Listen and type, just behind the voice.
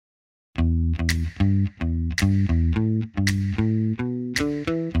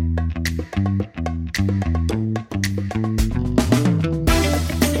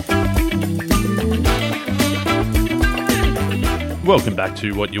Welcome back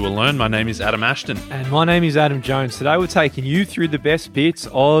to What You Will Learn. My name is Adam Ashton. And my name is Adam Jones. Today we're taking you through the best bits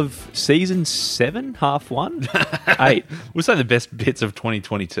of season 7, half 1, 8. We'll say the best bits of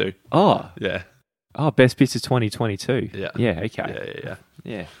 2022. Oh, Yeah. best bits of 2022. Yeah. Yeah, okay.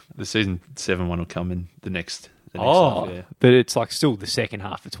 Yeah. The season 7 one will come in the next Oh, half, yeah. but it's like still the second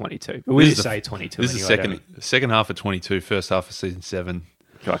half of 22. But we This just is say 22 This is anyway, second half of 22, first half of season 7.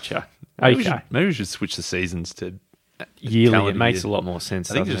 Gotcha. Maybe Okay. maybe we should switch the seasons to Yearly, it calendar makes year. a lot more sense,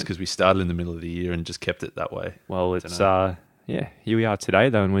 I think doesn't just it? because we started in the middle of the year and just kept it that way. Well, it's, here we are today,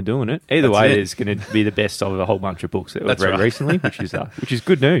 though, and we're doing it. Either That's way, it. there's going to be the best of a whole bunch of books that we've That's read right. recently, which is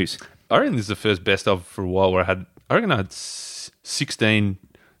good news. I reckon this is the first best of for a while where I reckon I had 16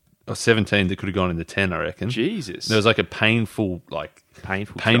 or 17 that could have gone in the 10, I reckon. Jesus. There was like a painful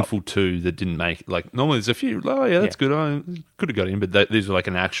Painful two that didn't make. Like normally there's a few, oh yeah, that's good. I could have got in, but these were like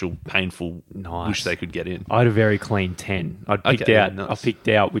an actual painful Nice. wish they could get in. I had a very clean 10. I Nice. picked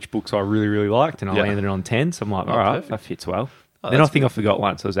out which books I really, really liked, and I Yeah. landed on 10. So I'm like, all right, perfect. that fits well. Oh, Then I that's think I forgot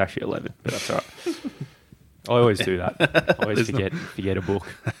one, so it was actually 11, but that's all right. I always do that. I always There's forget a book.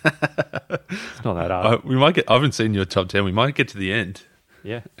 It's not that hard. I haven't seen your top 10. We might get to the end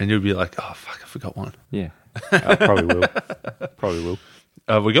Yeah. and you'll be like, oh fuck, I forgot one. Yeah. I probably will. Probably will.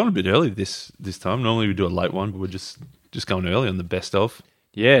 We're going a bit early this time. Normally we do a late one, but we're just going early on the best of.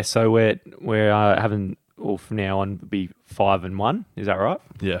 Yeah, so we're having, well, from now on, be 5 and 1. Is that right?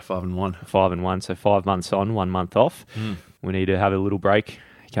 Yeah, 5 and 1. 5 and 1. So 5 months on, 1 month off. We need to have a little break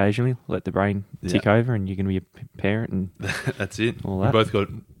occasionally, let the brain tick over, and you can be a parent and That's it. All We that. both got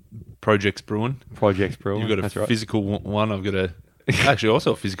projects brewing. projects brewing. You've got a That's right. physical one. I've got actually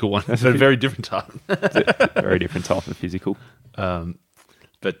also a physical one, but a very different type. Very different type of physical.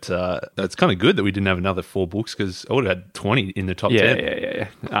 But it's kind of good that we didn't have another 4 books because I would have had 20 in the top Yeah, 10.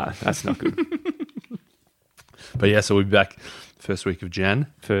 yeah. That's not good. But yeah, so we'll be back first week of Jan.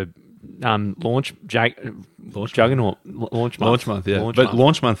 For launch Juggernaut launch month. Launch month, yeah.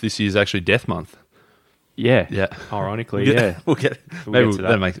 Launch month this year is actually Death Month. Yeah. Yeah. Ironically, yeah. We'll get We'll maybe get to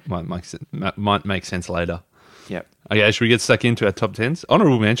that. might make sense later. Yep. Okay, should we get stuck into our top 10s?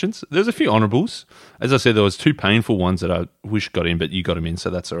 Honourable mentions. There's a few honourables. As I said, there was 2 painful ones that I wish got in, but you got them in, so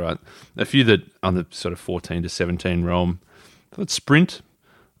that's all right. A few that on the sort of 14 to 17 realm. I thought Sprint.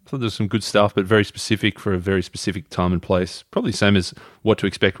 I thought there was some good stuff, but very specific for a very specific time and place. Probably same as what to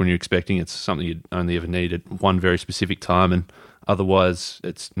expect when you're expecting it's something you'd only ever need at one very specific time, and otherwise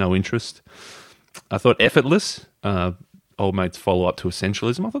it's no interest. I thought Effortless, Old Mate's follow-up to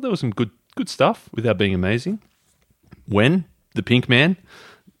Essentialism. I thought there was some good stuff without being amazing. When, The Pink Man,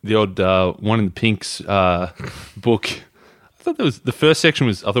 the odd One in the Pink's book. I thought the first section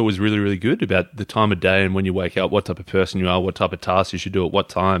was really, really good about the time of day and when you wake up, what type of person you are, what type of tasks you should do at what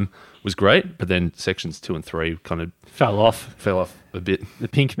time was great. But then sections 2 and 3 kind of Fell off. fell off a bit. The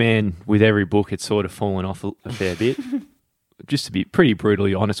Pink Man, with every book, it's sort of fallen off a fair bit. Just to be pretty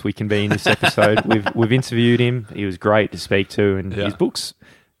brutally honest, we can be in this episode. We've interviewed him. He was great to speak to, and Yeah. his books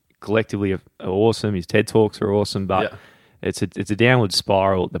collectively are awesome. His TED Talks are awesome, but Yeah. it's a downward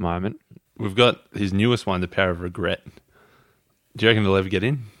spiral at the moment. We've got his newest one, The Power of Regret. Do you reckon it'll ever get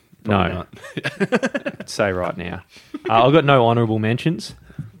in? Probably No. not. I'd say right now. I've got no honourable mentions,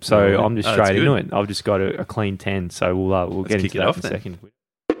 so Oh, really? I'm just Oh, that's straight into good. it. I've just got a clean 10, so we'll get kick into it that off in a then. second.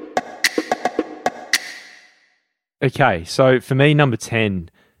 Okay, so for me, number 10.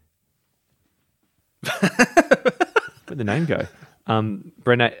 Where'd the name go?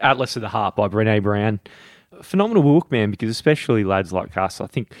 Atlas of the Heart by Brené Brown. Phenomenal book, man, because especially lads like us, I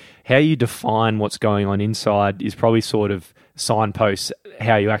think how you define what's going on inside is probably sort of signposts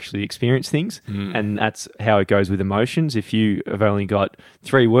how you actually experience things. And that's how it goes with emotions. If you have only got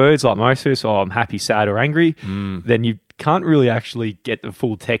 3 words, like most of us, I'm happy, sad, or angry, then you can't really actually get the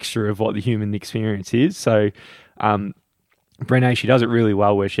full texture of what the human experience is. So, Brené, she does it really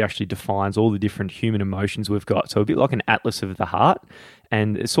well where she actually defines all the different human emotions we've got. So a bit like an atlas of the heart,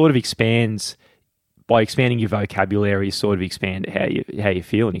 and it sort of expands, by expanding your vocabulary, you sort of expand how you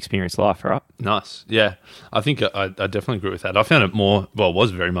feel and experience life, right? Nice. Yeah. I think I definitely agree with that. I found it it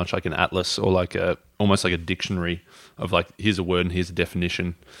was very much like an atlas or like almost like a dictionary of like, here's a word and here's a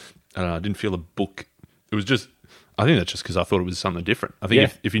definition. I didn't feel a book. It was just, I think that's just because I thought it was something different. I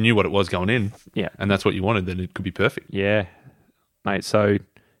think if you knew what it was going in and that's what you wanted, then it could be perfect. Yeah, mate. So,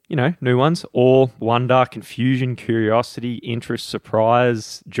 new ones: awe, wonder, confusion, curiosity, interest,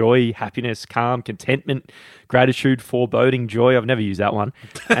 surprise, joy, happiness, calm, contentment, gratitude, foreboding, joy. I've never used that one.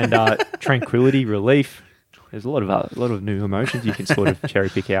 And tranquility, relief. There's a lot of new emotions you can sort of cherry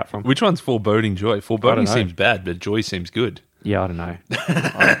pick out from. Which one's foreboding, joy? Foreboding know. seems bad, but joy seems good. Yeah, I don't know.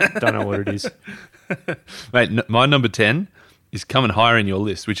 I don't know what it is. Mate, my number 10 is coming higher in your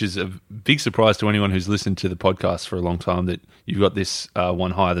list, which is a big surprise to anyone who's listened to the podcast for a long time that you've got this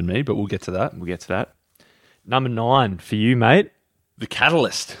one higher than me, but we'll get to that. We'll get to that. Number 9 for you, mate. The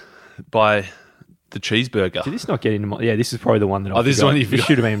Catalyst by The Cheeseburger. Did this not get into my... Yeah, this is probably the one that I this is forgot. one you This forgot.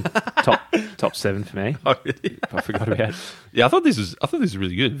 should have been top 7 for me. Oh, really? I forgot about it. Yeah, I thought this was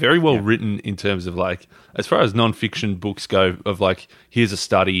really good. Very well written in terms of like, as far as non-fiction books go, of like, here's a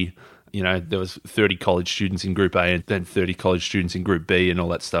study, you know, there was 30 college students in Group A and then 30 college students in Group B and all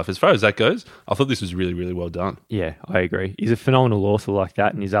that stuff. As far as that goes, I thought this was really, really well done. Yeah, I agree. He's a phenomenal author like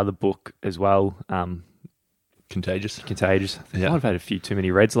that, and his other book as well, Contagious. Contagious. I think Yeah. I've had a few too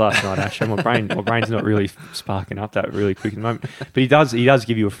many Reds last night, actually. My brain's not really sparking up that really quick at the moment. But he does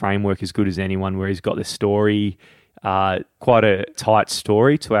give you a framework as good as anyone, where he's got the story, quite a tight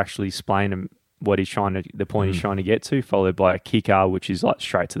story to actually explain what the point he's trying to get to, followed by a kicker, which is like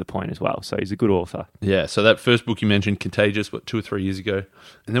straight to the point as well. So he's a good author. Yeah, so that first book you mentioned, Contagious, 2 or 3 years ago,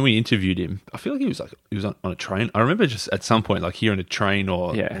 and then we interviewed him. I feel like he was on a train. I remember just at some point like hearing a train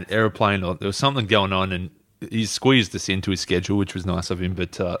or an aeroplane, or there was something going on, and he squeezed us into his schedule, which was nice of him.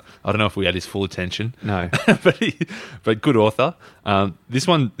 But I don't know if we had his full attention. No, but good author. This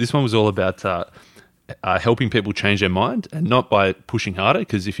one was all about helping people change their mind, and not by pushing harder,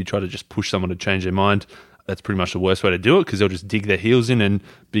 because if you try to just push someone to change their mind, that's pretty much the worst way to do it, because they'll just dig their heels in and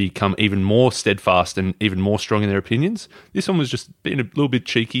become even more steadfast and even more strong in their opinions. This one was just being a little bit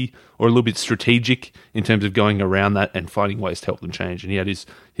cheeky or a little bit strategic in terms of going around that and finding ways to help them change. And he had his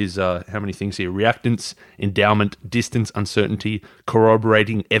how many things here? Reactance, endowment, distance, uncertainty,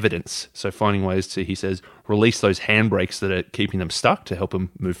 corroborating evidence. So finding ways to, he says, release those handbrakes that are keeping them stuck to help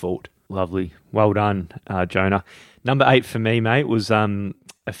them move forward. lovely. Well done, Jonah. Number 8 for me, mate, was a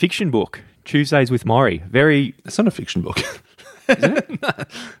fiction book. Tuesdays with Maury. It's not a fiction book. Isn't it? No, it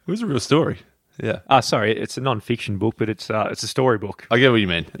was a real story. Yeah. Sorry, it's a non-fiction book, but it's a story book. I get what you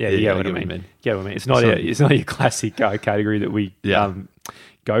mean. Yeah, you get what I mean. Yeah, what I mean. It's not your classic category that we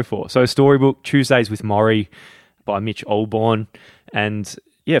go for. So a story book, Tuesdays with Maury by Mitch Olborn. And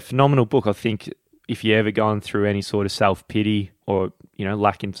yeah, phenomenal book. I think if you're ever going through any sort of self-pity or,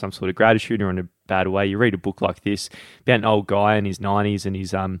 lacking some sort of gratitude or in a bad way, you read a book like this about an old guy in his 90s and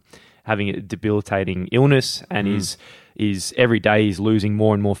he's having a debilitating illness, and is every day he's losing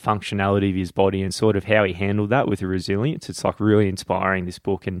more and more functionality of his body, and sort of how he handled that with a resilience. It's like really inspiring, this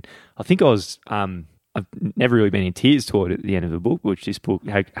book. And I think I've never really been in tears toward at the end of the book, which this book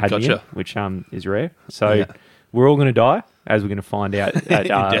had me in, which is rare. So we're all going to die, as we're going to find out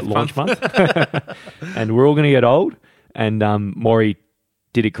at launch month. And we're all going to get old. And Maury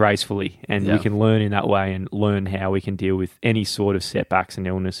did it gracefully, and we can learn in that way and learn how we can deal with any sort of setbacks and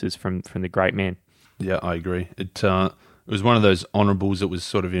illnesses from the great man. Yeah, I agree. It was one of those honourables that was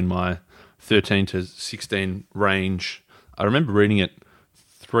sort of in my 13 to 16 range. I remember reading it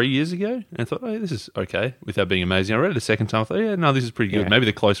 3 years ago and I thought, this is okay, without being amazing. I read it a second time. I thought, this is pretty good. Yeah. Maybe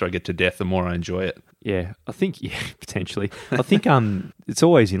the closer I get to death, the more I enjoy it. Yeah, I think, potentially. I think it's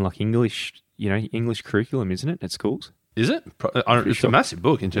always in like English, English curriculum, isn't it, at schools? Is it? It's a massive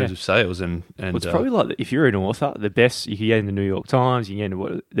book in terms of sales and it's probably like, if you're an author, the best you can get in the New York Times, you can get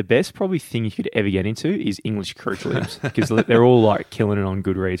into the best probably thing you could ever get into is English curriculums, because they're all like killing it on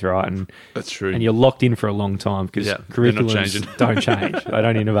Goodreads, right? And that's true. And you're locked in for a long time because curriculums don't change. They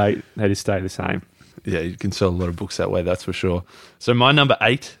don't innovate. They just stay the same. Yeah, you can sell a lot of books that way, that's for sure. So my number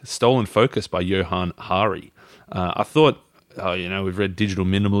 8, Stolen Focus by Johan Hari. I thought, we've read Digital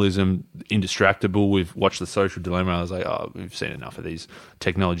Minimalism, Indistractable, we've watched The Social Dilemma. I was like, we've seen enough of these.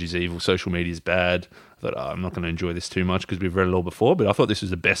 Technology's evil, social media's bad. I thought, I'm not going to enjoy this too much because we've read it all before, but I thought this was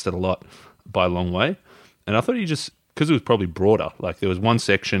the best of the lot by a long way. And I thought because it was probably broader, like there was one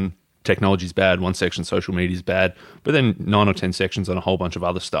section, technology's bad, one section, social media's bad, but then 9 or 10 sections on a whole bunch of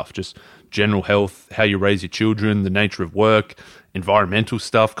other stuff, just general health, how you raise your children, the nature of work, environmental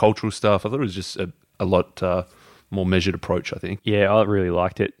stuff, cultural stuff. I thought it was just a lot more measured approach, I think. Yeah, I really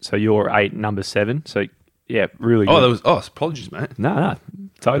liked it. So you're 8, number 7. So yeah, really good. Apologies, mate. No,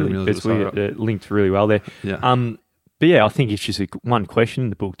 totally. It linked really well there. Yeah. But yeah, I think it's just one question in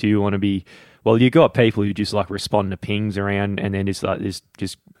the book. Do you want to be, you got people who just like respond to pings around and then just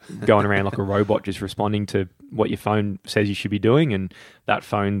going around like a robot, just responding to what your phone says you should be doing. And that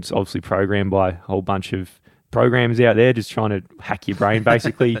phone's obviously programmed by a whole bunch of programs out there just trying to hack your brain,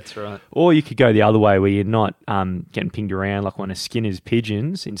 basically. That's right. Or you could go the other way where you're not getting pinged around like one of Skinner's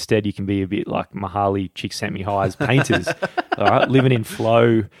pigeons. Instead, you can be a bit like Mahali Csikszentmihalyi's painters, all right, living in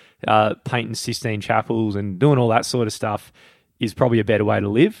flow, painting Sistine Chapels and doing all that sort of stuff is probably a better way to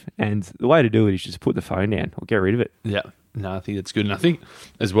live. And the way to do it is just put the phone down or get rid of it. Yeah. No, I think that's good. And I think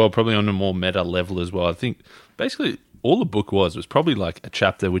as well, probably on a more meta level as well, I think basically all the book was probably like a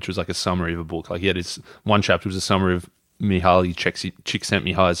chapter which was like a summary of a book. Like he had his one chapter was a summary of Mihaly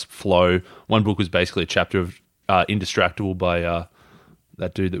Csikszentmihalyi's Flow. One book was basically a chapter of Indistractable by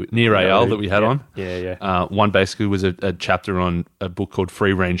that dude Nir Eyal that we had on. Yeah. One basically was a chapter on a book called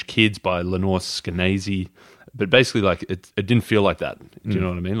Free Range Kids by Lenore Skenazy. But basically, like it didn't feel like that. Do you know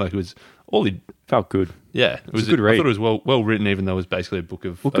what I mean? Like it was all he Felt good. Yeah, it was a good read. I thought it was well written, even though it was basically a book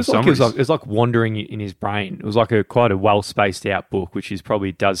of It summaries. was like wandering in his brain. It was like quite a well spaced out book, which is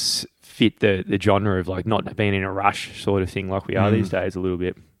probably does fit the genre of like not being in a rush sort of thing, like we are these days a little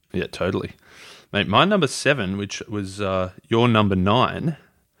bit. Yeah, totally, mate. My number 7, which was your number 9,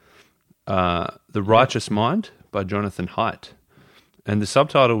 The Righteous Mind by Jonathan Haidt. And the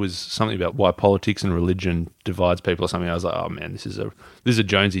subtitle was something about why politics and religion divides people or something. I was like, oh man, this is a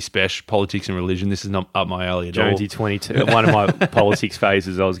Jonesy special, politics and religion. This is not up my alley at Jonesy all. 22, one of my politics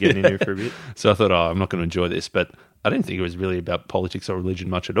phases I was getting into for a bit. So I thought, I'm not going to enjoy this. But I didn't think it was really about politics or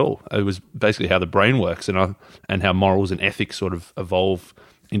religion much at all. It was basically how the brain works and how morals and ethics sort of evolve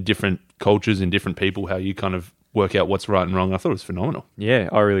in different cultures, in different people, how you kind of work out what's right and wrong. I thought it was phenomenal. Yeah,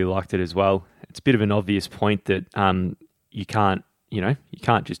 I really liked it as well. It's a bit of an obvious point that you can't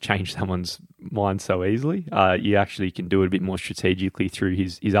just change someone's mind so easily. You actually can do it a bit more strategically through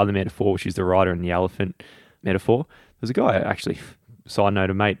his other metaphor, which is the rider and the elephant metaphor. There's a guy, actually, side note,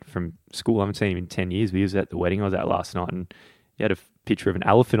 a mate from school, I haven't seen him in 10 years, but he was at the wedding I was at last night, and he had a picture of an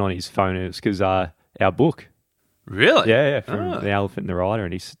elephant on his phone. It was because our book. Really? Yeah, from The Elephant and the Rider,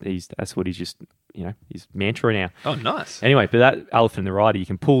 and he's that's what he's just, his mantra now. Oh, nice. Anyway, but that elephant and the rider, you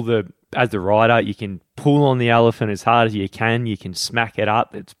can pull as the rider, you can pull on the elephant as hard as you can. You can smack it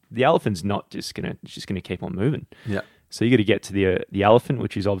up. The elephant's not just gonna keep on moving. Yeah. So you got to get to the elephant,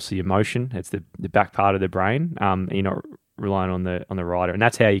 which is obviously emotion. It's the back part of the brain. You're not relying on the rider, and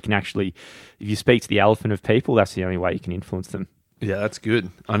that's how you can actually, if you speak to the elephant of people, that's the only way you can influence them. Yeah, that's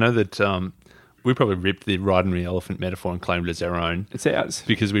good. I know that we probably ripped the riding the elephant metaphor and claimed it as our own. It's ours.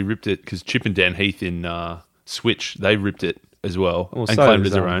 Because we ripped it, because Chip and Dan Heath in Switch, they ripped it as well and so claimed it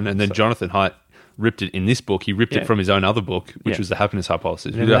does, as their own. And then Jonathan Haidt ripped it in this book. He ripped it from his own other book, which was The Happiness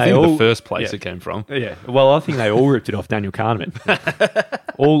Hypothesis. And I think the first place it came from. Yeah. Well, I think they all ripped it off Daniel Kahneman.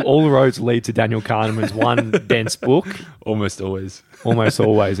 all the roads lead to Daniel Kahneman's one dense book. Almost always. Almost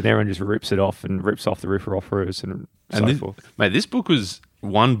always. And everyone just rips it off and rips off the ripper-offers and so forth. Mate, this book was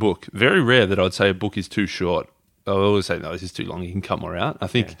one book. Very rare that I'd say a book is too short. I always say, no, this is too long. You can cut more out. I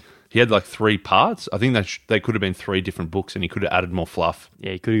think he had like 3 parts. I think they could have been 3 different books, and he could have added more fluff.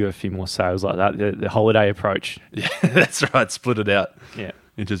 Yeah, he could have got a few more sales like that. The holiday approach. Yeah, that's right. Split it out. Yeah.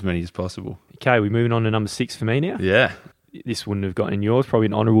 Into as many as possible. Okay, we're moving on to number 6 for me now. Yeah. This wouldn't have gotten in yours. Probably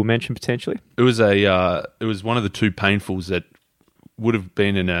an honourable mention potentially. It was one of the 2 painfuls that would have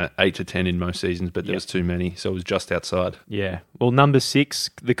been in a 8 to 10 in most seasons, but there was too many, so it was just outside. Yeah. Well, number 6,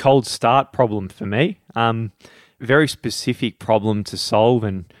 the cold start problem for me. Very specific problem to solve,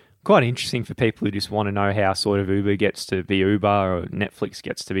 and quite interesting for people who just want to know how sort of Uber gets to be Uber or Netflix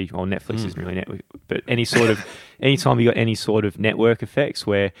gets to be, well, Netflix isn't really network, but anytime you got any sort of network effects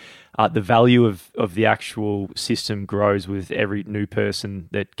where the value of the actual system grows with every new person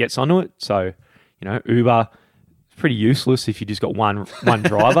that gets onto it. So, Uber, pretty useless if you just got one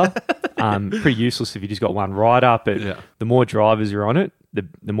driver. Pretty useless if you just got one rider, but the more drivers are on it,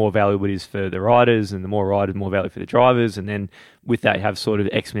 the more valuable it is for the riders, and the more riders, more value for the drivers, and then with that you have sort of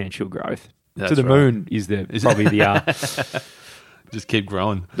exponential growth. That's the moon is probably the just keep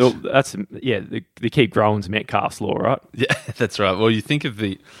growing. The keep growing's Metcalfe's law, right? Yeah, that's right. Well, you think of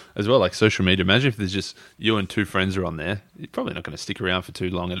as well, like social media. Imagine if there's just you and 2 friends are on there. You're probably not going to stick around for too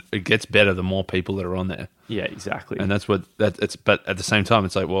long. It gets better the more people that are on there. Yeah, exactly. And that's what it's. But at the same time,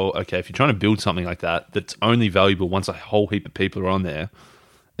 it's like, well, okay, if you're trying to build something like that's only valuable once a whole heap of people are on there,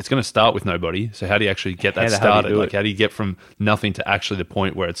 it's going to start with nobody. So how do you actually get that started? How do you get from nothing to actually the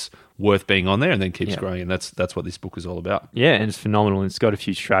point where it's worth being on there and then keeps growing? And that's what this book is all about. Yeah, and it's phenomenal. And it's got a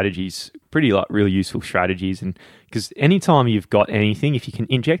few strategies, pretty really useful strategies. And because anytime you've got anything, if you can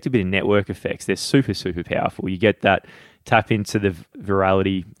inject a bit of network effects, they're super, super powerful. You get that tap into the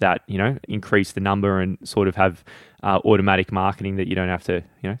virality that, increase the number and sort of have automatic marketing that you don't have to,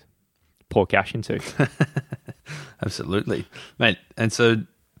 pour cash into. Absolutely. Mate, and so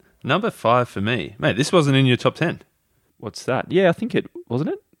number 5 for me. Mate, this wasn't in your top 10. What's that? Yeah, I think it wasn't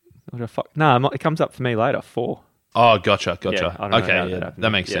it? No, it comes up for me later. 4. Oh, gotcha. Yeah, Okay, that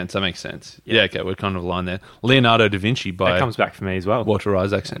makes sense. Yeah, okay, we're kind of aligned there. Leonardo da Vinci by that comes back for me as well. Walter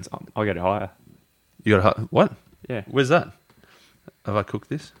Isaacson. I'll get it higher. You got what? Yeah. Where's that? Have I cooked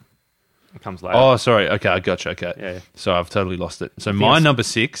this? It comes later. Oh, sorry. Okay, I gotcha. Okay. Yeah. So I've totally lost it. So my number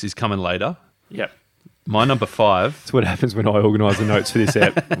 6 is coming later. Yep. My number 5. That's what happens when I organise the notes for this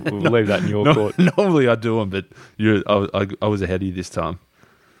app. We'll leave that in your court. Normally I do them, but I was ahead of you this time.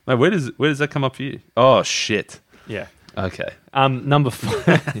 Mate, where does that come up for you? Oh, shit. Yeah. Okay. Number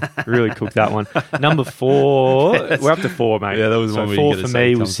 4. Really cooked that one. Number 4. We're up to 4, mate. Yeah, that was so one where 4 you for get to me say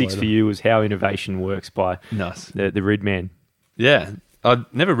was comes 6 later. for you was How Innovation Works by Nice. the Rid Man. Yeah.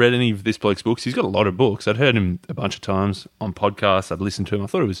 I'd never read any of this bloke's books. He's got a lot of books. I'd heard him a bunch of times on podcasts. I'd listened to him. I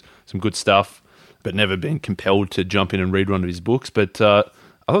thought it was some good stuff, but never been compelled to jump in and read one of his books. But I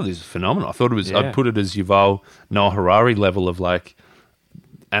thought this was phenomenal. I thought it was, Yeah. I'd put it as Yuval Noah Harari level of like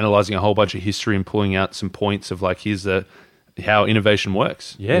analyzing a whole bunch of history and pulling out some points of like, here's how innovation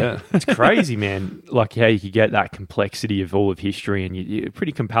works. Yeah. It's crazy, man. Like how you could get that complexity of all of history and a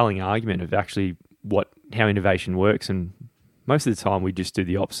pretty compelling argument of actually how innovation works. And most of the time we just do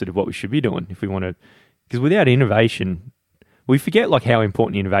the opposite of what we should be doing if we want to, because without innovation, we forget like how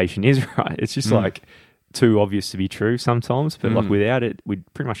important innovation is, right? It's just like too obvious to be true sometimes, but like without it, we'd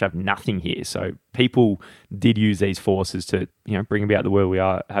pretty much have nothing here. So people did use these forces to, bring about the world we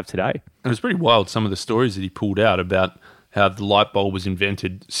have today. And it was pretty wild, some of the stories that he pulled out about how the light bulb was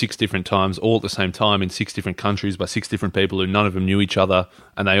invented 6 different times, all at the same time in 6 different countries by 6 different people who none of them knew each other.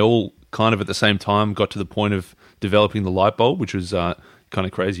 And they all kind of at the same time got to the point of developing the light bulb, which was kind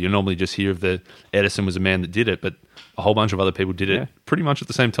of crazy. You normally just hear of Edison was a man that did it, but a whole bunch of other people did it pretty much at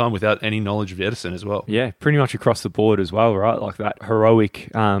the same time without any knowledge of Edison as well. Yeah, pretty much across the board as well, right? Like that heroic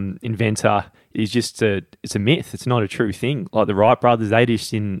inventor is just it's a myth. It's not a true thing. Like the Wright brothers, they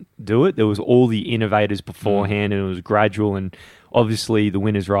just didn't do it. There was all the innovators beforehand and it was gradual. And obviously the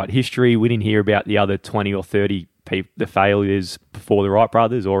winners write history. We didn't hear about the other 20 or 30 the failures before the Wright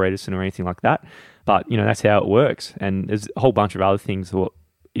brothers or Edison or anything like that. But, that's how it works. And there's a whole bunch of other things that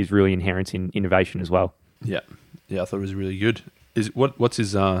is really inherent in innovation as well. Yeah. Yeah, I thought it was really good. What's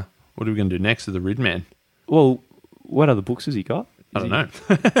his what are we going to do next to the Rid Man? Well, what other books has he got? I don't know.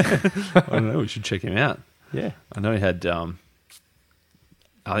 I don't know. We should check him out. Yeah. I know he had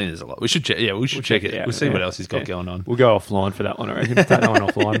I think there's a lot. We should check. Yeah, we should check it. out. We'll see what else he's got going on. We'll go offline for that one, I reckon. Take that one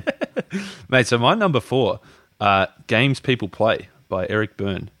offline. Mate, so my number 4, Games People Play by Eric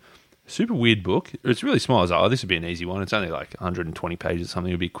Byrne. Super weird book. It's really small. I was like, this would be an easy one. It's only like 120 pages or something.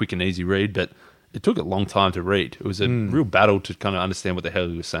 It would be a quick and easy read, but it took a long time to read. It was a real battle to kind of understand what the hell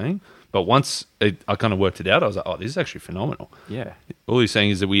he was saying. But once I kind of worked it out, I was like, this is actually phenomenal. Yeah. All he's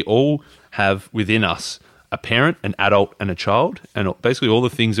saying is that we all have within us a parent, an adult, and a child. And basically all the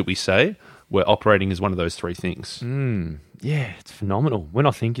things that we say, we're operating as one of those 3 things. Yeah, it's phenomenal. When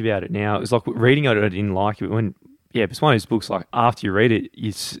I think about it now, it's like reading it, I didn't like it. It's one of those books, like after you read it,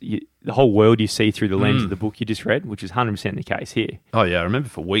 the whole world you see through the lens of the book you just read, which is 100% the case here. Oh, yeah. I remember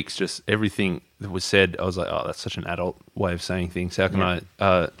for weeks, just everything that was said, I was like, that's such an adult way of saying things. How can I,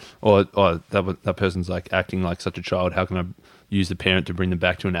 or that person's like acting like such a child. How can I use the parent to bring them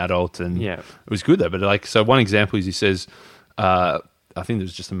back to an adult? And it was good though. But so one example is he says, I think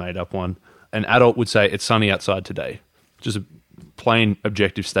there's just a made up one. An adult would say, it's sunny outside today. Just a plain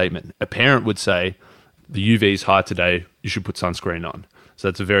objective statement. A parent would say, the UV is high today, you should put sunscreen on. So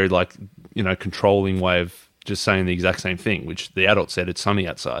that's a very controlling way of just saying the exact same thing, which the adult said it's sunny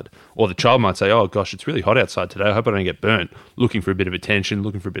outside. Or the child might say, oh gosh, it's really hot outside today, I hope I don't get burnt. Looking for a bit of attention,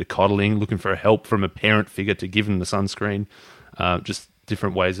 looking for a bit of coddling, looking for help from a parent figure to give them the sunscreen. Just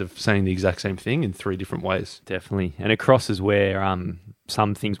different ways of saying the exact same thing in 3 different ways. Definitely. And it crosses where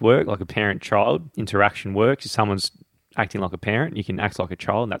some things work, like a parent-child interaction works. If someone's acting like a parent, you can act like a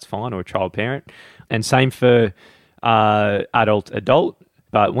child, and that's fine, or a child-parent. And same for adult-adult.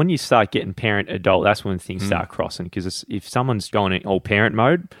 But when you start getting parent-adult, that's when things start crossing. Because if someone's going in all parent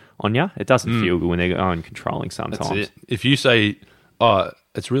mode on you, it doesn't feel good when they're going controlling sometimes. That's it. If you say,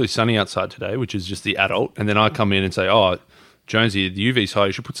 it's really sunny outside today, which is just the adult, and then I come in and say, Jonesy, the UV's high,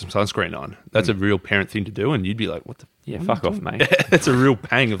 you should put some sunscreen on. That's a real parent thing to do, and you'd be like, what the... Yeah, fuck off, mate. It's a real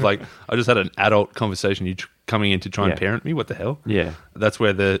pang of like, I just had an adult conversation, you coming in to try and parent me, what the hell? Yeah. That's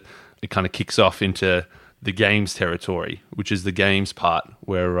where it kind of kicks off into the games territory, which is the games part,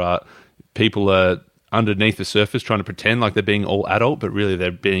 where people are underneath the surface trying to pretend like they're being all adult, but really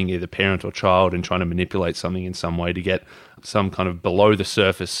they're being either parent or child and trying to manipulate something in some way to get some kind of below the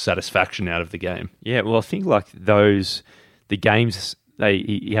surface satisfaction out of the game. Yeah, well, I think like the games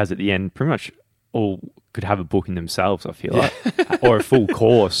he has at the end pretty much all could have a book in themselves, I feel like, or a full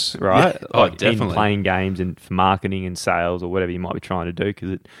course, right? Yeah. Oh, like definitely. In playing games and for marketing and sales or whatever you might be trying to do,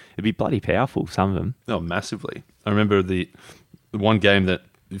 because it'd be bloody powerful, some of them. Oh, massively. I remember the one game that,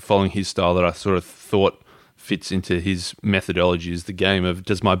 following his style, that I sort of thought fits into his methodology is the game of,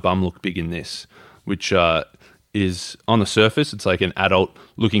 does my bum look big in this? Which is on the surface, it's like an adult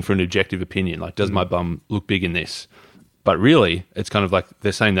looking for an objective opinion. Like, does my bum look big in this? But really, it's kind of like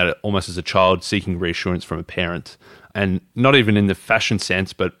they're saying that almost as a child seeking reassurance from a parent. And not even in the fashion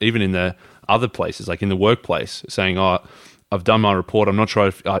sense, but even in the other places, like in the workplace, saying, oh, I've done my report, I'm not sure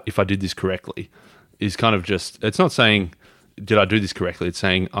if I did this correctly, is kind of just, it's not saying, did I do this correctly? It's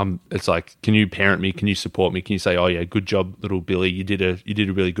saying, it's like, can you parent me? Can you support me? Can you say, oh yeah, good job, little Billy, you did a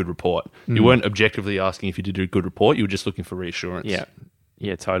really good report. You weren't objectively asking if you did a good report, you were just looking for reassurance.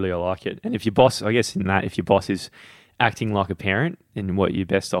 Yeah, totally, I like it. And if your boss, I guess in that, if your boss is acting like a parent, then what, you're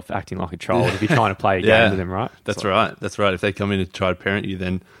best off acting like a child if you're trying to play a game with them, right? That's right. If they come in and try to parent you,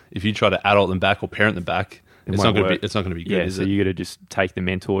 then if you try to adult them back or parent them back, it's not going to be good, is it? So you got to just take the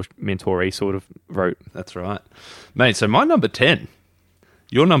mentoree sort of route. That's right. Mate, so my number 10,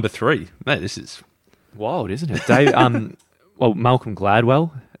 your number 3. Mate, this is wild, isn't it? Dave, Malcolm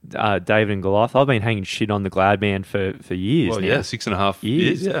Gladwell, David and Goliath. I've been hanging shit on the Glad man for years now. Yeah, 6.5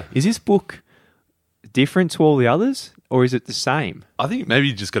 years. Yeah. Is this book different to all the others, or is it the same? I think maybe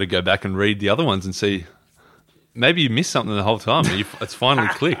you just got to go back and read the other ones and see. Maybe you missed something the whole time and it's finally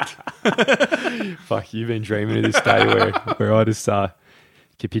clicked. Fuck, you've been dreaming of this day where I just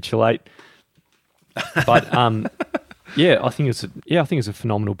capitulate. But I think it's a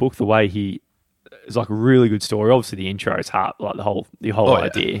phenomenal book. The way it's like a really good story. Obviously, the intro is hard. Like the whole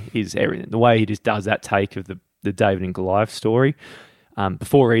idea is everything. The way he just does that take of the David and Goliath story.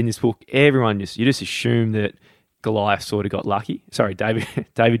 Before reading this book, everyone you just assume that Goliath sort of got lucky. Sorry,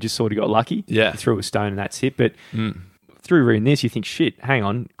 David just sort of got lucky. Yeah. He threw a stone and that's it. But through reading this, you think, shit, hang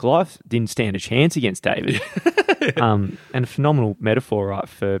on, Goliath didn't stand a chance against David. And a phenomenal metaphor, right,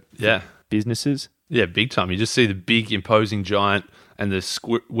 for businesses. Yeah, big time. You just see the big, imposing giant and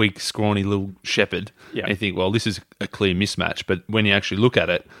the weak, scrawny little shepherd. Yeah. And you think, well, this is a clear mismatch. But when you actually look at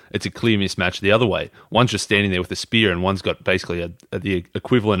it, it's a clear mismatch the other way. One's just standing there with a spear and one's got basically the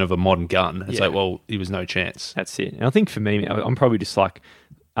equivalent of a modern gun. It's like, well, he was no chance. That's it. And I think for me, I'm probably just like,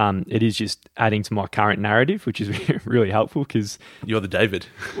 it is just adding to my current narrative, which is really helpful because... You're the David.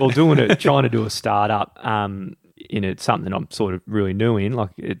 Well, trying to do a startup in something I'm sort of really new in,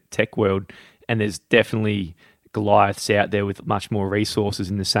 like a tech world, and there's definitely Goliaths out there with much more resources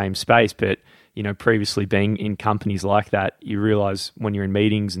in the same space. But, previously being in companies like that, you realize when you're in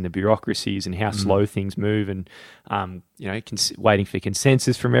meetings and the bureaucracies and how slow things move and, waiting for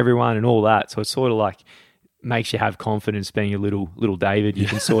consensus from everyone and all that. So it's sort of like makes you have confidence being a little David. You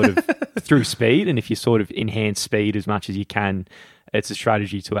can sort of, through speed, and if you sort of enhance speed as much as you can, it's a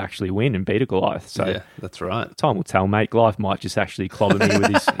strategy to actually win and beat a Goliath. So yeah, that's right. Time will tell, mate. Goliath might just actually clobber me with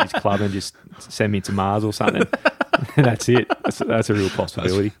his club and just send me to Mars or something. That's it. That's a real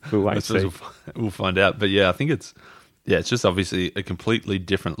possibility. We'll wait and see. We'll find out. But yeah, I think it's just obviously a completely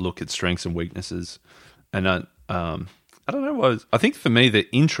different look at strengths and weaknesses. And I don't know. I think for me, the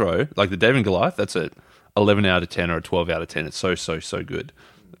intro, like the David and Goliath, that's a 11 out of 10 or a 12 out of 10. It's so good.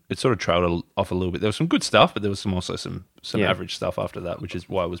 It sort of trailed off a little bit. There was some good stuff, but there was also some average stuff after that, which is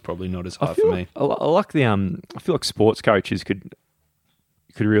why it was probably not as high for me. I like the I feel like sports coaches could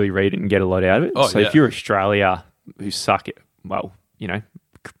really read it and get a lot out of it. If you're Australia who suck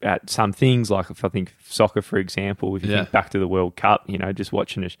at some things, like if I think soccer, for example, if you think back to the World Cup, just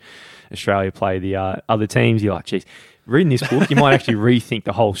watching Australia play the other teams, you're like, geez, reading this book, you might actually rethink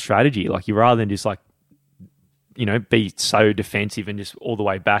the whole strategy. Like you rather than just like, be so defensive and just all the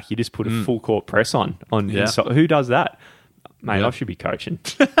way back, you just put a full court press on. Who does that? Mate, I should be coaching.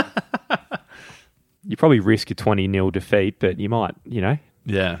 You probably risk a 20-0 defeat, but you might,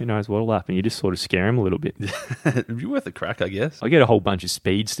 who knows what will happen. You just sort of scare them a little bit. It'd be worth a crack, I guess. I get a whole bunch of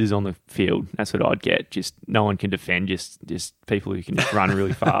speedsters on the field. That's what I'd get. Just no one can defend, just people who can just run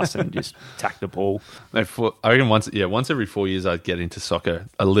really fast and just attack the ball. I reckon once every 4 years I'd get into soccer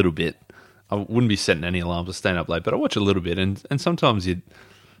a little bit. I wouldn't be setting any alarms or staying up late, but I watch a little bit, and sometimes it's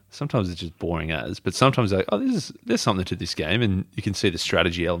just boring as. But sometimes there's something to this game, and you can see the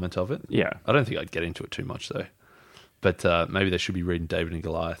strategy element of it. Yeah, I don't think I'd get into it too much though. But maybe they should be reading David and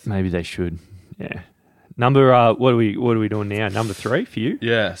Goliath. Maybe they should. Yeah. Number what are we doing now? Number 3 for you?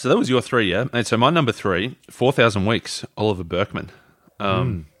 Yeah. So that was your 3, yeah. And so my number 3, 4,000 Weeks, Oliver Burkeman.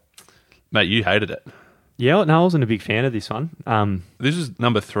 Mate, you hated it. Yeah, no, I wasn't a big fan of this one. This was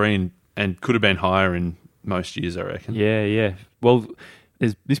number 3 and could have been higher in most years, I reckon. Yeah. Well,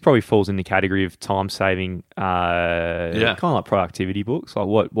 this probably falls in the category of time-saving, kind of like productivity books.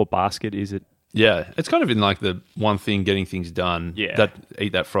 Like what basket is it? Yeah, it's kind of in like the one thing getting things done. Yeah. That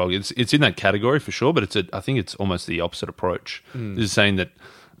Eat That Frog. It's in that category for sure, but I think it's almost the opposite approach. This is saying that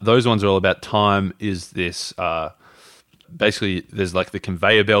those ones are all about time is this basically, there's like the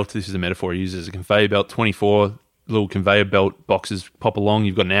conveyor belt. This is a metaphor he uses. A conveyor belt, 24 little conveyor belt boxes pop along.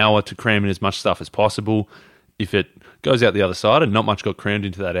 You've got an hour to cram in as much stuff as possible. If it goes out the other side and not much got crammed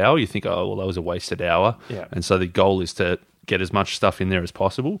into that hour, you think, oh, well, that was a wasted hour. Yeah. And so the goal is to get as much stuff in there as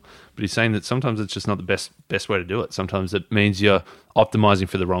possible. But he's saying that sometimes it's just not the best way to do it. Sometimes it means you're optimizing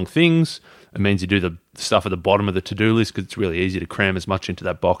for the wrong things. It means you do the stuff at the bottom of the to-do list because it's really easy to cram as much into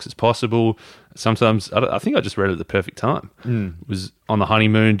that box as possible. Sometimes, I think I just read it at the perfect time. Was on the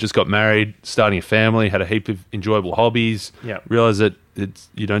honeymoon, just got married, starting a family, had a heap of enjoyable hobbies. Yeah. Realised that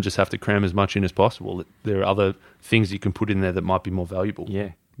you don't just have to cram as much in as possible. That there are other things you can put in there that might be more valuable.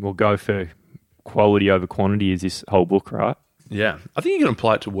 Yeah. We'll go for quality over quantity is this whole book, right? Yeah. I think you can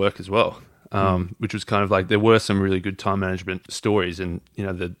apply it to work as well, which was kind of like there were some really good time management stories and, you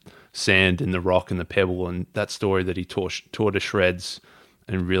know, the sand and the rock and the pebble and that story that he tore to shreds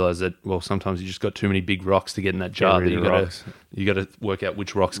and realized that, well, sometimes you just got too many big rocks to get in that jar that you got to work out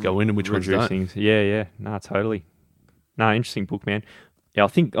which rocks go in and which ones don't. Things. Yeah. No, totally. No, interesting book, man. Yeah, I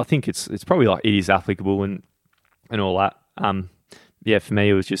think it's probably like it is applicable and all that. Yeah, for me,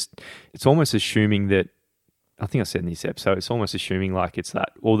 it was just, it's almost assuming that, I think I said in this episode, it's almost assuming like it's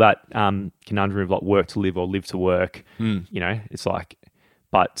that, all that conundrum of like work to live or live to work, you know, it's like,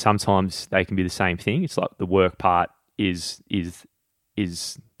 but sometimes they can be the same thing. It's like the work part is, you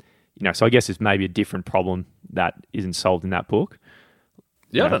know, so I guess it's maybe a different problem that isn't solved in that book.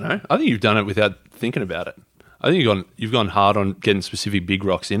 Yeah, I don't know. I think you've done it without thinking about it. I think you've gone hard on getting specific big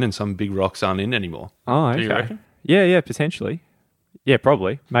rocks in and some big rocks aren't in anymore. Oh, okay. Do you reckon? Yeah, potentially. Yeah,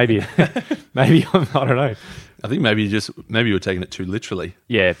 probably. Maybe. Maybe. I don't know. I think maybe you were taking it too literally.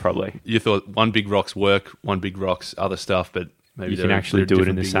 Yeah, probably. You thought one big rock's work, one big rock's other stuff, but maybe you can actually do it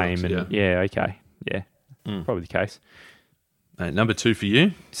in the same. Rocks, and yeah, okay. Yeah, probably the case. Number 2 for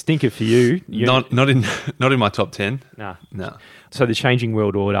you. Stinker for you. Not in my top 10. Nah. No. So The Changing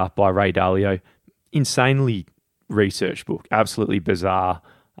World Order by Ray Dalio. Insanely researched book. Absolutely bizarre.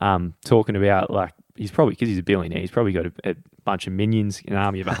 Talking about like, he's probably, because he's a billionaire, he's probably got a bunch of minions, an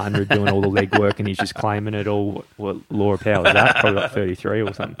army of 100 doing all the legwork, and he's just claiming it all. What law of power is that? Probably like 33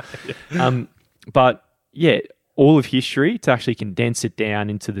 or something. But yeah, all of history, to actually condense it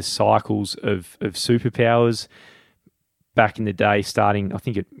down into the cycles of superpowers back in the day, starting, I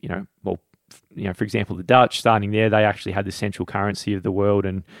think it, for example, the Dutch, starting there, they actually had the central currency of the world.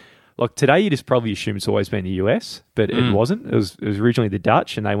 And like today, you just probably assume it's always been the US, but it wasn't. It was originally the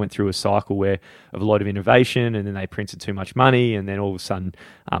Dutch, and they went through a cycle of a lot of innovation, and then they printed too much money, and then all of a sudden,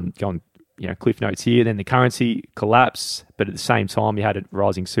 gone, cliff notes here, then the currency collapsed, but at the same time, you had a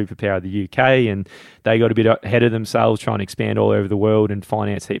rising superpower, the UK, and they got a bit ahead of themselves, trying to expand all over the world and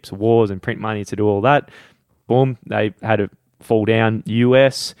finance heaps of wars and print money to do all that. Boom, they had to fall down.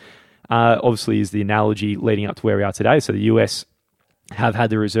 US, obviously, is the analogy leading up to where we are today. So the US have had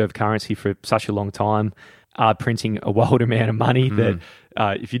the reserve currency for such a long time, printing a wild amount of money that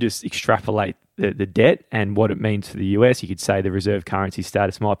if you just extrapolate the debt and what it means for the US, you could say the reserve currency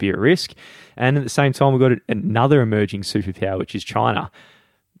status might be at risk. And at the same time, we've got another emerging superpower, which is China.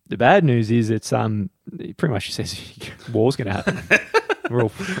 The bad news is it pretty much says war's going to happen. We're all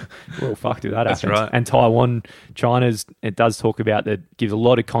fucked if that happens. Right. And Taiwan, it does talk about that, gives a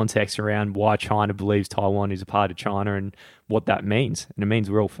lot of context around why China believes Taiwan is a part of China and what that means. And it means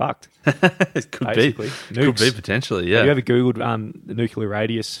we're all fucked. It could basically. be. Could be potentially, yeah. Have you ever Googled the nuclear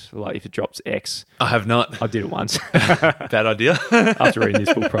radius, like if it drops X? I have not. I did it once. Bad idea. After reading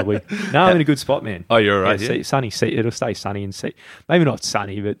this book, probably. No, I'm in a good spot, man. Oh, you're all right. Yeah, sunny. It'll stay sunny and maybe not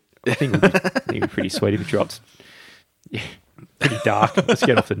sunny, but I think it'll be pretty sweet if it drops. Yeah. Pretty dark. Let's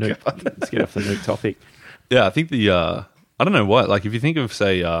get off the nuke topic. Yeah, I think I don't know what, like if you think of,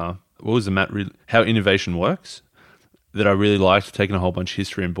 say, what was the how innovation works, that I really liked, taking a whole bunch of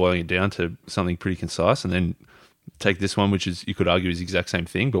history and boiling it down to something pretty concise, and then take this one, which is, you could argue is the exact same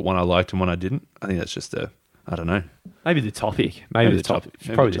thing, but one I liked and one I didn't. I think that's just I don't know. Maybe the topic. Maybe the topic.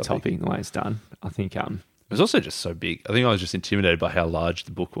 Probably the topic and the way it's done. I think it was also just so big. I think I was just intimidated by how large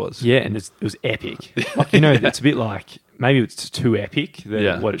the book was. Yeah, and it was epic. Like, it's a bit like, maybe it's too epic,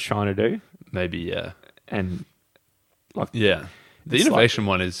 what it's trying to do. Maybe, yeah. And like, yeah. The innovation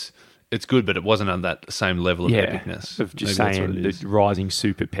one it's good, but it wasn't on that same level of epicness. Of just saying the rising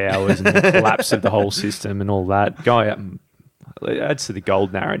superpowers and the collapse of the whole system and all that. Go out and it adds to the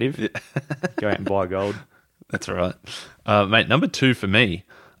gold narrative. Yeah. Go out and buy gold. That's all right. Mate, number 2 for me,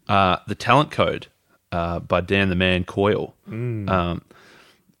 The Talent Code by Dan the Man Coyle.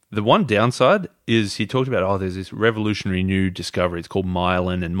 The one downside is he talked about, there's this revolutionary new discovery. It's called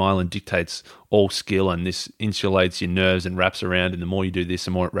myelin, and myelin dictates all skill and this insulates your nerves and wraps around, and the more you do this,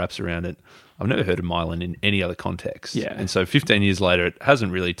 the more it wraps around it. I've never heard of myelin in any other context. Yeah. And so 15 years later, it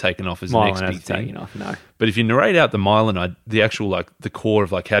hasn't really taken off as the Myelin next big hasn't thing. taken off, no. But if you narrate out the myelin, the actual, like, the core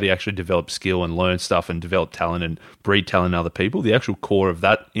of, like, how do you actually develop skill and learn stuff and develop talent and breed talent in other people, the actual core of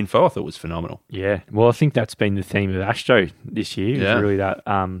that info I thought was phenomenal. Yeah. Well, I think that's been the theme of Astro this year. Yeah. Is really that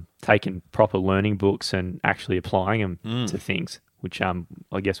taking proper learning books and actually applying them to things, which I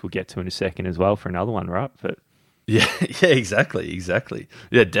guess we'll get to in a second as well for another one, right? But Yeah, exactly.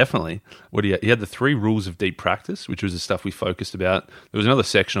 Yeah, definitely. He had the 3 rules of deep practice, which was the stuff we focused about. There was another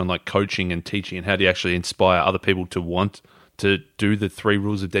section on like coaching and teaching and how do you actually inspire other people to want to do the 3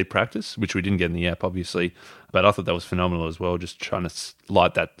 rules of deep practice, which we didn't get in the app, obviously. But I thought that was phenomenal as well, just trying to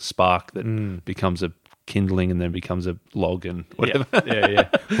light that spark that becomes a kindling and then becomes a log and whatever. Yeah.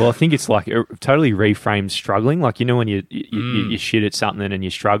 Well, I think it's like it totally reframes struggling. Like, you know, when you shit at something and you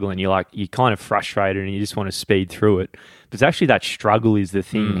struggle and you're kind of frustrated and you just want to speed through it. But it's actually that struggle is the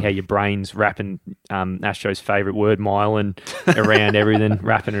thing, how your brain's wrapping Astro's favourite word, myelin, around everything,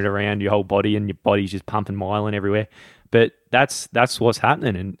 wrapping it around your whole body and your body's just pumping myelin everywhere. But that's what's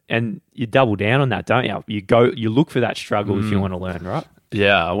happening. And you double down on that, don't you? You look for that struggle if you want to learn, right?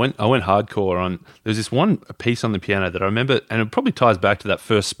 Yeah, I went hardcore on. There was this one piece on the piano that I remember, and it probably ties back to that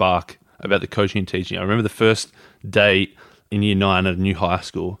first spark about the coaching and teaching. I remember the first day in year 9 at a new high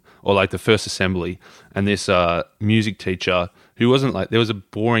school, or like the first assembly, and this music teacher who wasn't like, there was a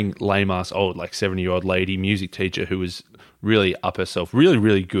boring, lame-ass old, like 70-year-old lady music teacher who was really up herself, really,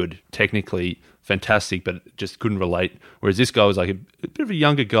 really good, technically fantastic, but just couldn't relate. Whereas this guy was like a bit of a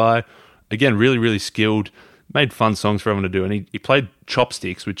younger guy, again, really, really skilled, made fun songs for everyone to do, and he played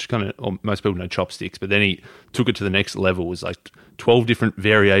chopsticks, which kind of, or most people know chopsticks, but then he took it to the next level. It was like 12 different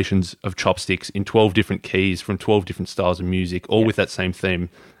variations of chopsticks in 12 different keys from 12 different styles of music, all with that same theme.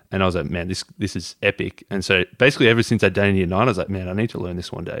 And I was like, man, this is epic. And so basically ever since that day in year 9, I was like, man, I need to learn this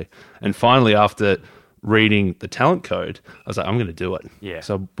one day. And finally, after reading the talent code, I was like, I'm going to do it. Yeah.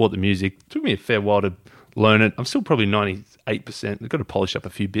 So I bought the music. It took me a fair while to learn it. I'm still probably 98%. I've got to polish up a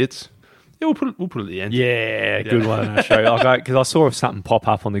few bits. Yeah, we'll put it at the end. Yeah, good one. I'll show you. Because I saw something pop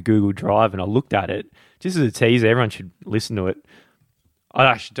up on the Google Drive and I looked at it. Just as a teaser, everyone should listen to it.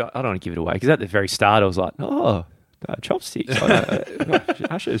 I don't want to give it away because at the very start I was like, chopsticks.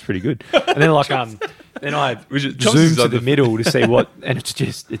 Actually, it's pretty good. And then then I zoomed to the middle to see what, and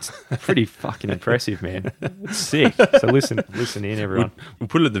it's pretty fucking impressive, man. It's sick. So listen in, everyone. We'll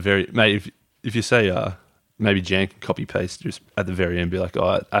put it at the very, mate. If you say maybe Jan can copy paste just at the very end, be like,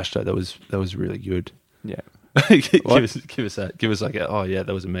 oh, Ashto, that was really good. Yeah. give us that. Give us like oh yeah,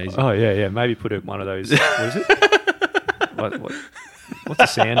 that was amazing. Oh yeah. Maybe put it one of those. What is it? What's the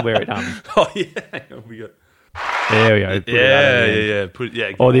sound where it Oh yeah, hang on, we got. There we go.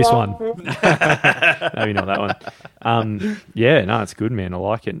 Yeah. Or this one. Maybe not that one. Yeah, no, it's good, man. I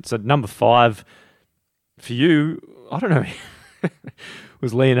like it. So number 5 for you, I don't know,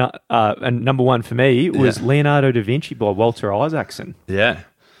 was Leonardo, and number 1 for me was Leonardo da Vinci by Walter Isaacson. Yeah.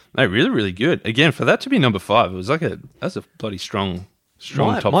 No, really, really good. Again, for that to be number 5, it was like that's a bloody strong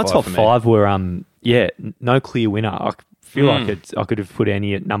top 5. My top for me. 5 were no clear winner. I feel like I could have put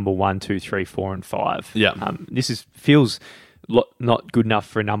any at number 1, 2, 3, 4, and 5. Yeah. This feels not good enough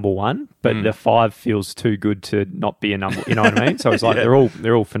for a number 1, but the 5 feels too good to not be a number. You know what I mean? So it's like they're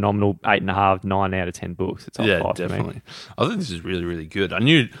all phenomenal. 8.5, 9 out of 10 books. It's top 5 definitely. For me. I think this is really, really good. I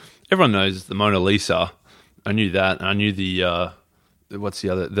knew everyone knows the Mona Lisa. I knew that, and I knew the what's the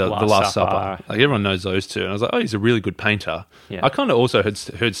other the Last Supper. Like everyone knows those two, and I was like, oh, he's a really good painter. Yeah. I kind of also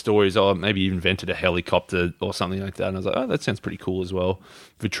heard stories. Oh, maybe he invented a helicopter or something like that, and I was like, oh, that sounds pretty cool as well.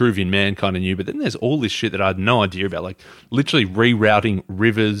 Vitruvian Man kind of knew, but then there's all this shit that I had no idea about, like literally rerouting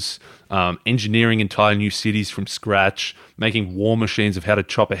rivers, engineering entire new cities from scratch, making war machines of how to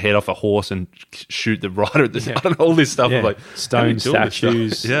chop a head off a horse and shoot the rider at the I don't know, all this stuff. Yeah. Of like stone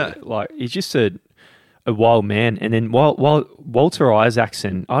statues. Yeah, like he's just a wild man. And then while Walter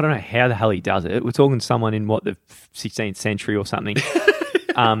Isaacson, I don't know how the hell he does it. We're talking someone in the 16th century or something.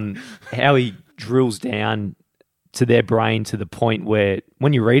 How he drills down to their brain to the point where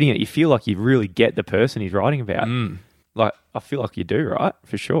when you're reading it, you feel like you really get the person he's writing about. Like I feel like you do, right?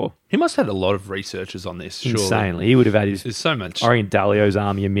 For sure. He must have had a lot of researchers on this. Surely. Insanely, he would have had his. There's so much. I reckon Dalio's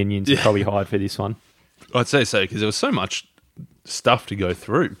army of minions he probably hired for this one. I'd say so because there was so much stuff to go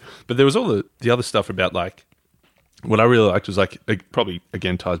through, but there was all the other stuff about like what I really liked was like it probably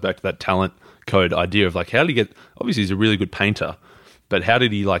again ties back to that talent code idea of like how did he get, obviously he's a really good painter, but how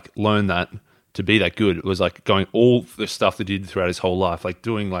did he like learn that to be that good? It was like going all the stuff that he did throughout his whole life, like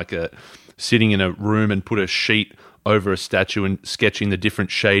doing like sitting in a room and put a sheet over a statue and sketching the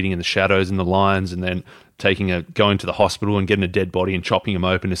different shading and the shadows and the lines, and then going to the hospital and getting a dead body and chopping him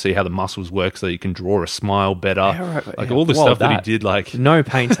open to see how the muscles work so you can draw a smile better. All the stuff that he did, like no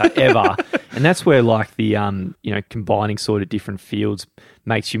painter ever. And that's where like the combining sort of different fields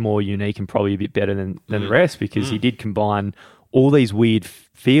makes you more unique and probably a bit better than the rest, because he did combine all these weird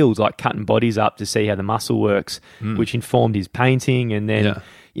fields, like cutting bodies up to see how the muscle works, which informed his painting. And then,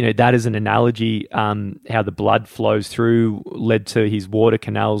 that is an analogy, how the blood flows through led to his water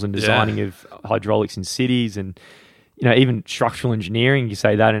canals and designing of hydraulics in cities. And, even structural engineering, you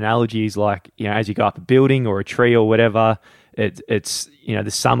say that analogy is like, as you go up a building or a tree or whatever, it's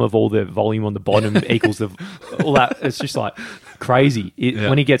the sum of all the volume on the bottom equals all that. It's just like crazy.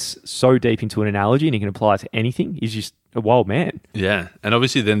 When he gets so deep into an analogy and he can apply it to anything, he's just a wild man. Yeah. And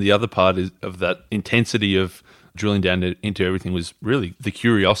obviously then the other part of that intensity of drilling down into everything was really the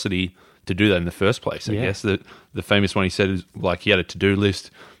curiosity to do that in the first place, I guess. The famous one he said is like he had a to-do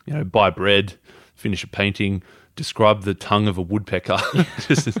list, buy bread, finish a painting, describe the tongue of a woodpecker.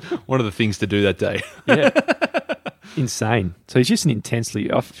 Just one of the things to do that day. Yeah. Insane. So he's just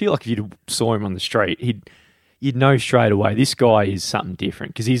I feel like if you saw him on the street, you'd know straight away this guy is something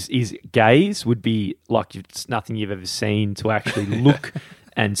different, because his gaze would be like it's nothing you've ever seen, to actually look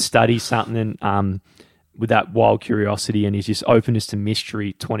and study something with that wild curiosity, and his just openness to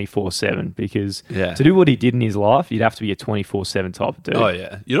mystery 24/7. Because to do what he did in his life, you'd have to be a 24/7 type of dude. Oh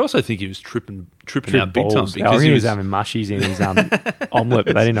yeah, you'd also think he was tripping out big time, because he was having mushies in his omelette,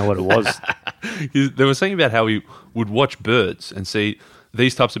 but they didn't know what it was. They were saying about how he would watch birds and see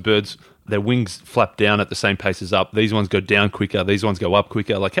these types of birds, their wings flap down at the same pace as up. These ones go down quicker. These ones go up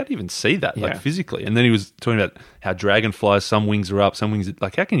quicker. Like, how do you even see that, like, physically? And then he was talking about how dragonflies, some wings are up, some wings...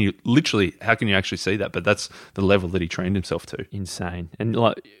 Like, how can you actually see that? But that's the level that he trained himself to. Insane. And,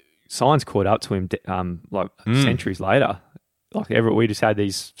 like, science caught up to him, centuries later. Like, we just had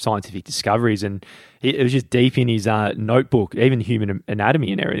these scientific discoveries, and it was just deep in his notebook, even human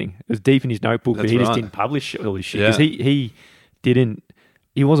anatomy and everything. It was deep in his notebook, but he just didn't publish all this shit. Because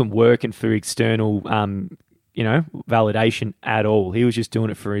he wasn't working for external, validation at all. He was just doing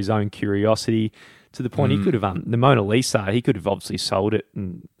it for his own curiosity, to the point he could have, the Mona Lisa, he could have obviously sold it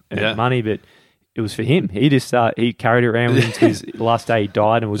and earned money, but it was for him. He just, he carried it around with him to his last day he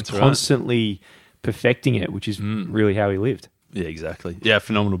died, and was constantly perfecting it, which is really how he lived. Yeah, exactly. Yeah,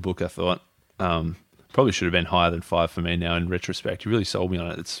 phenomenal book, I thought. Probably should have been higher than 5 for me now in retrospect. You really sold me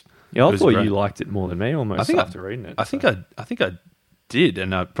on it. I thought you liked it more than me almost after reading it. I think I did,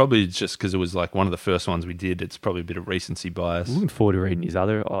 and probably just because it was like one of the first ones we did. It's probably a bit of recency bias. I'm looking forward to reading his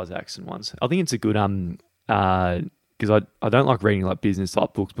other Isaacson ones. I think it's a good because I don't like reading like business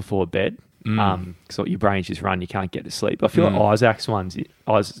type books before bed, because your brain's just run, you can't get to sleep. I feel like Isaac's ones you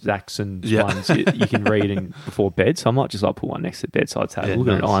can read before bed, so I might just like put one next to the bedside table.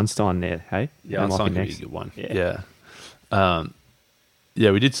 Look at Einstein there, hey? Yeah, Einstein could be a good one.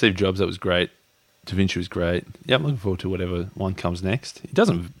 Yeah, we did Steve Jobs, that was great. Da Vinci was great. Yeah, I'm looking forward to whatever one comes next. He does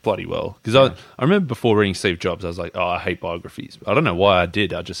them bloody well. Because I remember before reading Steve Jobs, I was like, I hate biographies. I don't know why I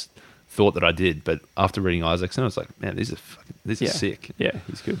did. I just thought that I did. But after reading Isaacson, I was like, man, these are sick. Yeah,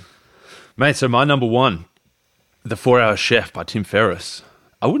 he's good. Mate, so my number one, The 4-Hour Chef by Tim Ferriss.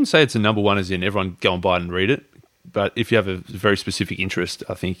 I wouldn't say it's a number one as in everyone go and buy it and read it. But if you have a very specific interest,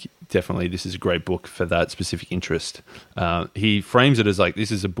 I think definitely this is a great book for that specific interest. He frames it as like,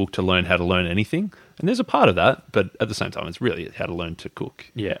 this is a book to learn how to learn anything. And there's a part of that, but at the same time, it's really how to learn to cook.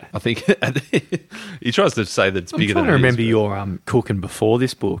 Yeah. I think he tries to say that it's bigger than it is. I'm trying to remember your cooking before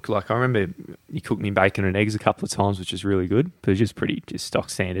this book. Like, I remember you cooked me bacon and eggs a couple of times, which is really good, but it's just pretty stock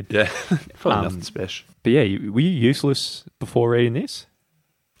standard. Yeah, probably nothing special. But yeah, were you useless before reading this?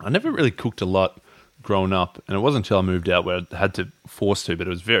 I never really cooked a lot growing up, and it wasn't until I moved out where I had to force to, but it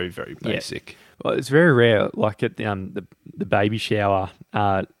was very, very basic. Yeah. Well, it's very rare. Like at the baby shower,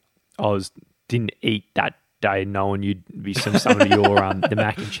 I didn't eat that day knowing you'd be some of your the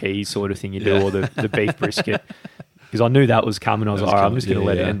mac and cheese sort of thing you do, or the beef brisket, because I knew that was coming. I was like, all right, I'm just going to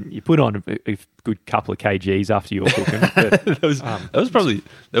let it. And you put on a good couple of kgs after your cooking. But, that was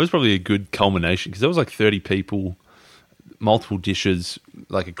probably a good culmination, because there was like 30 people, multiple dishes,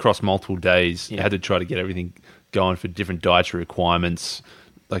 like across multiple days. You had to try to get everything going for different dietary requirements.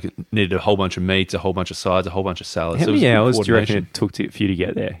 Like, it needed a whole bunch of meats, a whole bunch of sides, a whole bunch of salads. How many hours do you reckon it took for you to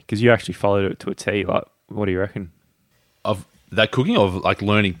get there? Because you actually followed it to a T. Like, what do you reckon? Of that cooking, or of like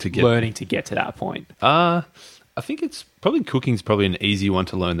learning to get to that point? I think it's probably cooking's probably an easier one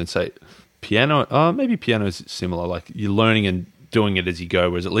to learn than, say, piano. Maybe piano is similar. Like, you're learning and doing it as you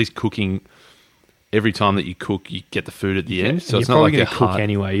go, whereas at least cooking, every time that you cook, you get the food at the end. So it's not like you're probably going to cook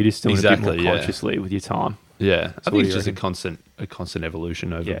anyway. You're just doing it a bit more consciously with your time. Yeah, I what think do it's you just reckon? a constant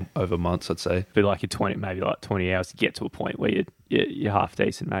evolution Yeah. over months, I'd say. But like maybe like 20 hours to get to a point where you're half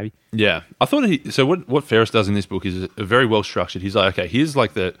decent, maybe. Yeah, I thought so. What Ferris does in this book is a very well structured. He's like, okay, here's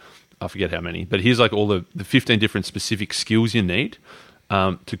like I forget how many, but here's like all the 15 different specific skills you need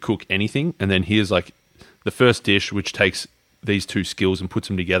to cook anything, and then here's like the first dish which takes these two skills and puts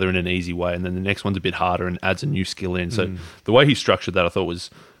them together in an easy way, and then the next one's a bit harder and adds a new skill in. So the way he structured that, I thought was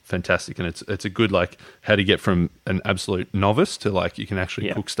fantastic, and it's a good like how to get from an absolute novice to like you can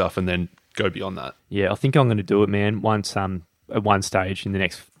actually cook stuff and then go beyond that. Yeah, I think I'm going to do it, man. Once at one stage in the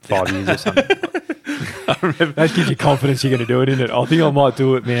next 5 years or something. That gives you confidence you're going to do it, isn't it? I think I might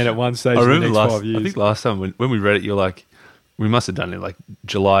do it, man, at one stage in the next 5 years. I think last time when we read it, you're like, we must have done it like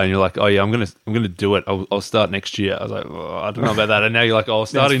July, and you're like, oh yeah, I'm gonna do it. I'll start next year. I was like, oh, I don't know about that, and now you're like, oh, I'll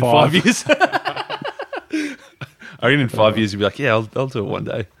start in 5 years. I reckon in 5 years you'll be like, yeah, I'll do it one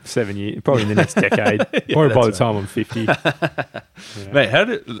day. 7 years, probably in the next decade. Probably by the time I'm 50. Mate, how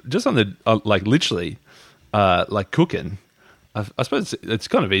did just on the like literally like cooking? I suppose it's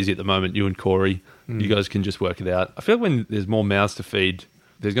kind of easy at the moment. You and Corey, you guys can just work it out. I feel like when there's more mouths to feed,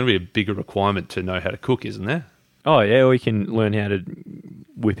 there's going to be a bigger requirement to know how to cook, isn't there? Oh yeah, we can learn how to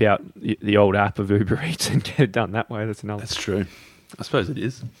whip out the old app of Uber Eats and get it done that way. That's another. That's true. I suppose it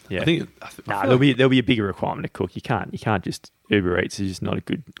is. Yeah. I think there'll be a bigger requirement to cook. You can't just Uber Eats is just not a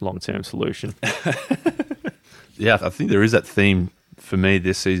good long-term solution. Yeah, I think there is that theme for me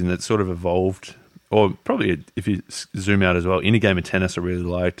this season that sort of evolved, or probably if you zoom out as well. Inner Game of Tennis I really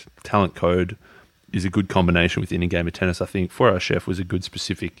liked. Talent Code is a good combination with Inner Game of Tennis. I think For Our Chef was a good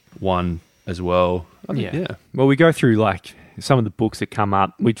specific one as well. Yeah. Well, we go through like some of the books that come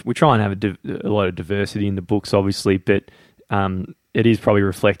up. We try and have a lot of diversity in the books, obviously, but it is probably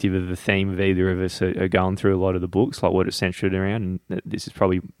reflective of the theme of either of us are going through a lot of the books, like what it's centered around. And this is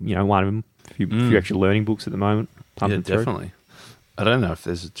probably one of them. A few extra learning books at the moment. Yeah, definitely. I don't know if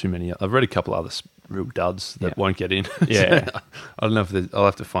there's too many. I've read a couple other real duds that won't get in. Yeah. I don't know if I'll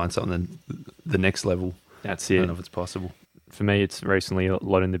have to find something the next level. That's it. I don't know if it's possible. For me, it's recently a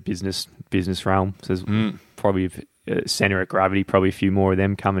lot in the business realm. So there's probably center at gravity, probably a few more of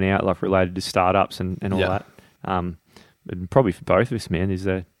them coming out, like related to startups and all that. And probably for both of us, man, there's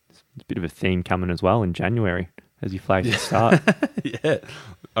a bit of a theme coming as well in January, as you flagged at the start. Yeah.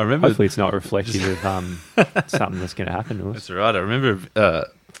 I remember. Hopefully it's not reflective of something that's going to happen to us. That's right. I remember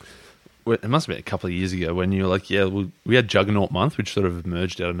it must have been a couple of years ago when you were like, yeah, we had Juggernaut Month, which sort of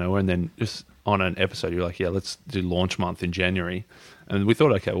emerged out of nowhere. And then just on an episode, you're like, yeah, let's do Launch Month in January. And we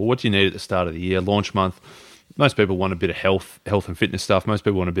thought, okay, well, what do you need at the start of the year? Launch Month. Most people want a bit of health and fitness stuff. Most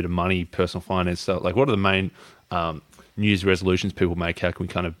people want a bit of money, personal finance stuff. Like, what are the main New Year's resolutions people make? How can we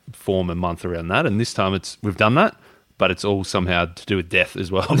kind of form a month around that? And this time we've done that, but it's all somehow to do with death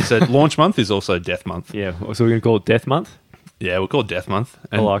as well. So Launch Month is also Death Month. Yeah, so we're going to call it Death Month? Yeah, we'll call it Death Month.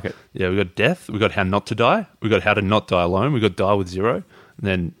 And I like it. Yeah, we've got death, we've got how not to die, we've got how to not die alone, we've got die with zero. And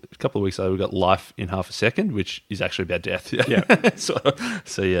then a couple of weeks later, we've got life in half a second, which is actually about death. Yeah.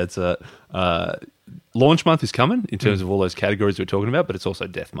 so yeah, it's Launch Month is coming in terms of all those categories we're talking about, but it's also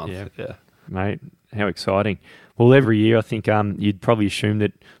Death Month. Yeah. Mate, how exciting. Well, every year I think you'd probably assume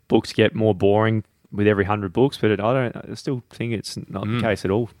that books get more boring with every 100 books, but I still think it's not the case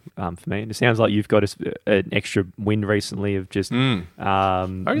at all for me. And it sounds like you've got an extra win recently of just new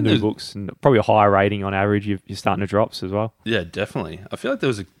books and probably a higher rating on average. You're starting to drops as well. Yeah, definitely. I feel like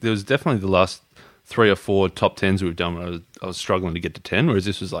there was definitely the last 3 or 4 top 10s we've done when I was struggling to get to 10, whereas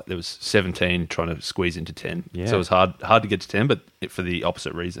this was like there was 17 trying to squeeze into 10. Yeah. So it was hard to get to 10, but for the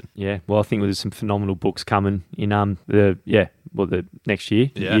opposite reason. Yeah, well, I think there's some phenomenal books coming in the next year,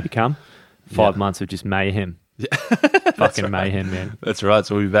 the year to come. 5 months of just mayhem. Yeah. Fucking mayhem, man. That's right.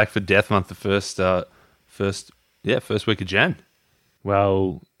 So we'll be back for Death Month the first week of Jan.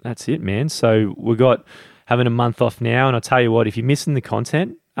 Well, that's it, man. So we've got having a month off now, and I'll tell you what, if you're missing the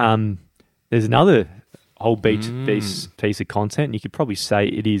content, there's another whole piece of content. You could probably say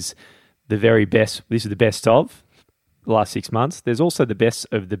it is the very best. This is the best of the last 6 months. There's also the best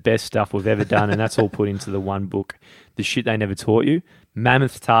of the best stuff we've ever done, and that's all put into the one book, The Shit They Never Taught You.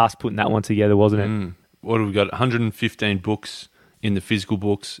 Mammoth task putting that one together, wasn't it? What have we got? 115 books in the physical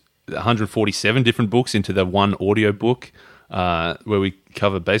books, 147 different books into the one audio book, where we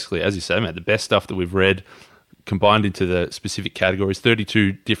cover basically, as you say, mate, the best stuff that we've read, combined into the specific categories,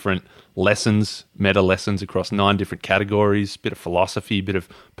 32 different lessons, meta lessons across 9 different categories, bit of philosophy, bit of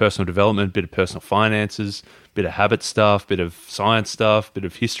personal development, bit of personal finances, bit of habit stuff, bit of science stuff, bit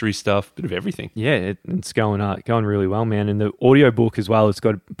of history stuff, bit of everything. Yeah, it's going really well, man. And the audiobook as well, it's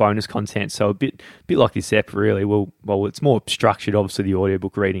got bonus content. So a bit like this app, really. Well, it's more structured, obviously, the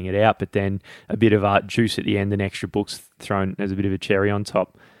audiobook, reading it out, but then a bit of art juice at the end and extra books thrown as a bit of a cherry on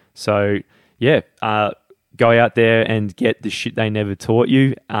top. So, yeah, go out there and get the shit they never taught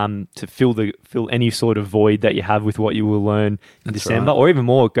you to fill any sort of void that you have with what you will learn in December, or even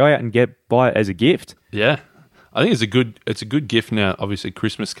more. Go out and buy it as a gift. Yeah. I think it's a good gift now. Obviously,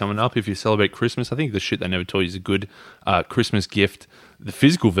 Christmas coming up. If you celebrate Christmas, I think the shit they never taught you is a good Christmas gift. The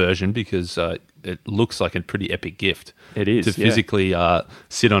physical version, because it looks like a pretty epic gift. It is to physically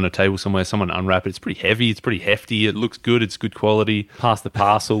sit on a table somewhere, someone unwrap it. It's pretty heavy. It's pretty hefty. It looks good. It's good quality. Pass the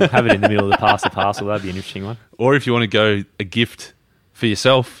parcel. Have it in the middle of the pass the parcel. That'd be an interesting one. Or if you want to go a gift for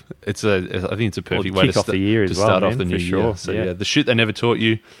yourself, I think it's a perfect way to start off the new year. So yeah, the shit they never taught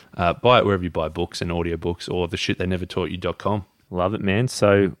you. Buy it wherever you buy books and audiobooks, or the shit they never taught you.com. Love it, man.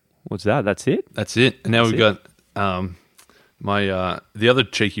 So what's that? That's it. That's it. And now we've got the other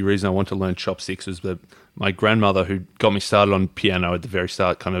cheeky reason I want to learn chopsticks was that my grandmother, who got me started on piano at the very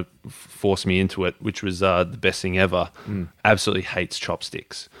start, kind of forced me into it, which was the best thing ever. Absolutely hates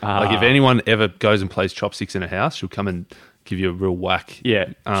chopsticks. Like if anyone ever goes and plays chopsticks in a house, she'll come and give you a real whack.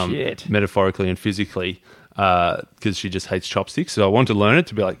 Yeah, metaphorically and physically, because she just hates chopsticks. So I want to learn it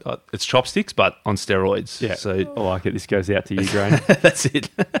to be like, it's chopsticks, but on steroids. Yeah. So I like it. This goes out to you, Grain. That's it.